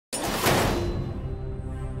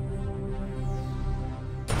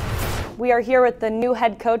We are here with the new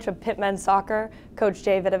head coach of Pitt men's soccer, Coach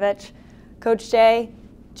Vidovich. Coach Jay,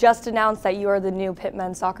 just announced that you are the new Pitt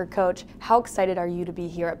men's soccer coach. How excited are you to be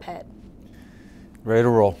here at Pitt? Ready to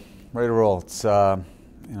roll. Ready to roll. It's a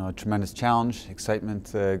tremendous challenge,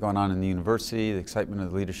 excitement going on in the university, the excitement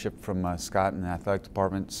of the leadership from Scott and the athletic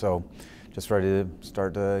department. So, just ready to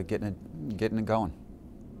start getting it going.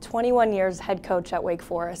 21 years head coach at Wake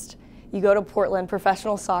Forest. You go to Portland,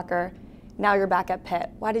 professional soccer. Now you're back at Pitt.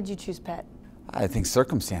 Why did you choose Pitt? I think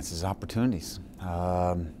circumstances, opportunities,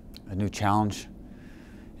 a new challenge.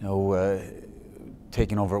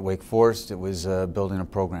 Taking over at Wake Forest, it was building a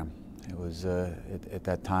program. It was at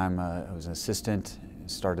that time I was an assistant,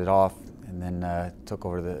 started off, and then took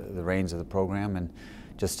over the reins of the program, and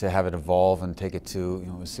just to have it evolve and take it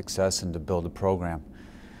to success and to build a program.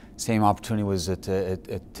 Same opportunity was at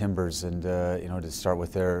Timbers, and to start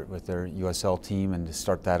with their USL team and to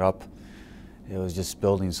start that up. It was just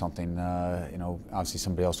building something. Obviously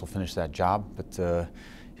somebody else will finish that job, but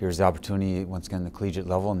here's the opportunity once again the collegiate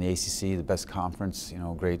level in the ACC, the best conference.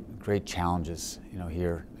 Great challenges.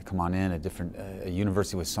 Here to come on in a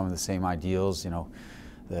university with some of the same ideals.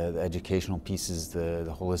 The educational pieces,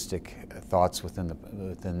 the holistic thoughts within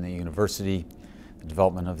the university, the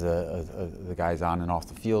development of the guys on and off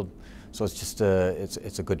the field. So it's just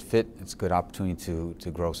it's a good fit. It's a good opportunity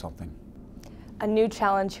to grow something. A new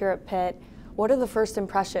challenge here at Pitt. What are the first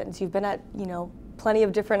impressions? You've been at plenty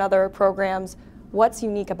of different other programs. What's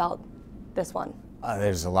unique about this one?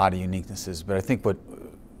 There's a lot of uniquenesses, but I think what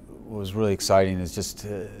was really exciting is just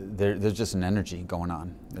there's just an energy going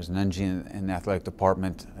on. There's an energy in the athletic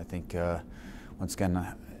department. I think once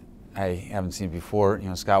again I haven't seen it before.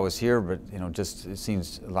 Scott was here, but just it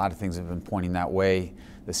seems a lot of things have been pointing that way.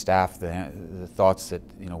 The staff, the thoughts that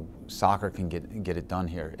soccer can get it done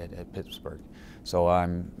here at Pittsburgh. So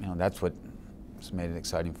that's what's made it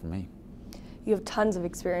exciting for me. You have tons of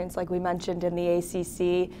experience, like we mentioned, in the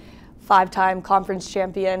ACC, five-time conference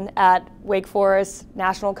champion at Wake Forest,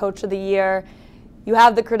 National Coach of the Year. You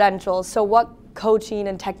have the credentials. So what coaching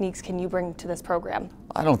and techniques can you bring to this program?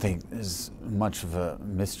 I don't think there's much of a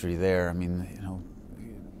mystery there. I mean,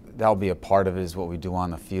 that'll be a part of it, is what we do on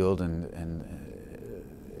the field and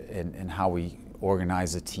how we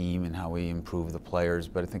organize a team and how we improve the players.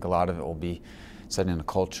 But I think a lot of it will be setting a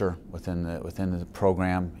culture within the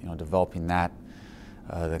program, developing that,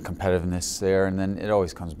 the competitiveness there, and then it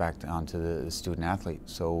always comes back down to the student athlete.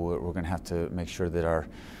 So we're going to have to make sure that our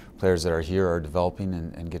players that are here are developing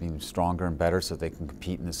and getting stronger and better so they can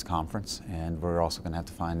compete in this conference. And we're also going to have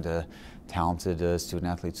to find talented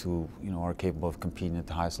student athletes who are capable of competing at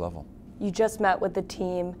the highest level. You just met with the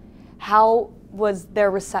team. How was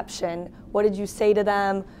their reception? What did you say to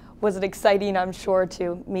them? Was it exciting, I'm sure,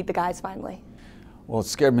 to meet the guys finally? Well, it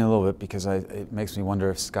scared me a little bit because it makes me wonder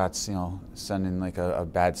if Scott's sending like a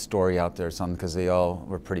bad story out there or something, because they all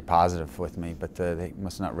were pretty positive with me, but they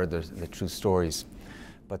must not read the true stories.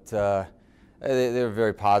 But they were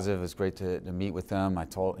very positive. It was great to meet with them. I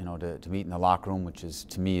told to meet in the locker room, which is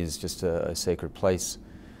to me is just a sacred place.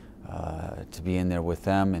 To be in there with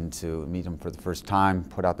them and to meet them for the first time,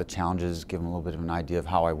 put out the challenges, give them a little bit of an idea of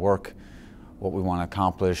how I work, what we want to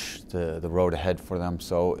accomplish, the road ahead for them.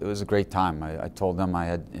 So it was a great time. I told them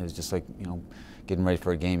it was just like getting ready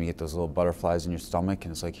for a game. You get those little butterflies in your stomach,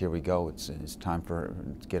 and it's like, here we go. It's time to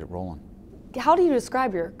get it rolling. How do you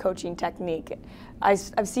describe your coaching technique?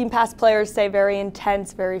 I've seen past players say very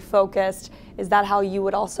intense, very focused. Is that how you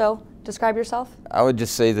would also describe yourself? I would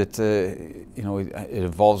just say that it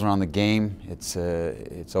evolves around the game.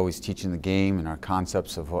 It's always teaching the game and our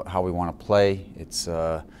concepts of how we want to play. It's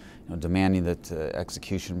demanding that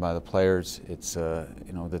execution by the players. It's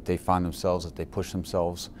that they find themselves, that they push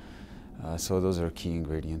themselves. So those are key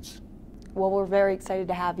ingredients. Well, we're very excited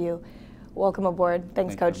to have you. Welcome aboard.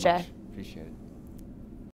 Thanks, Coach Jay. Appreciate it.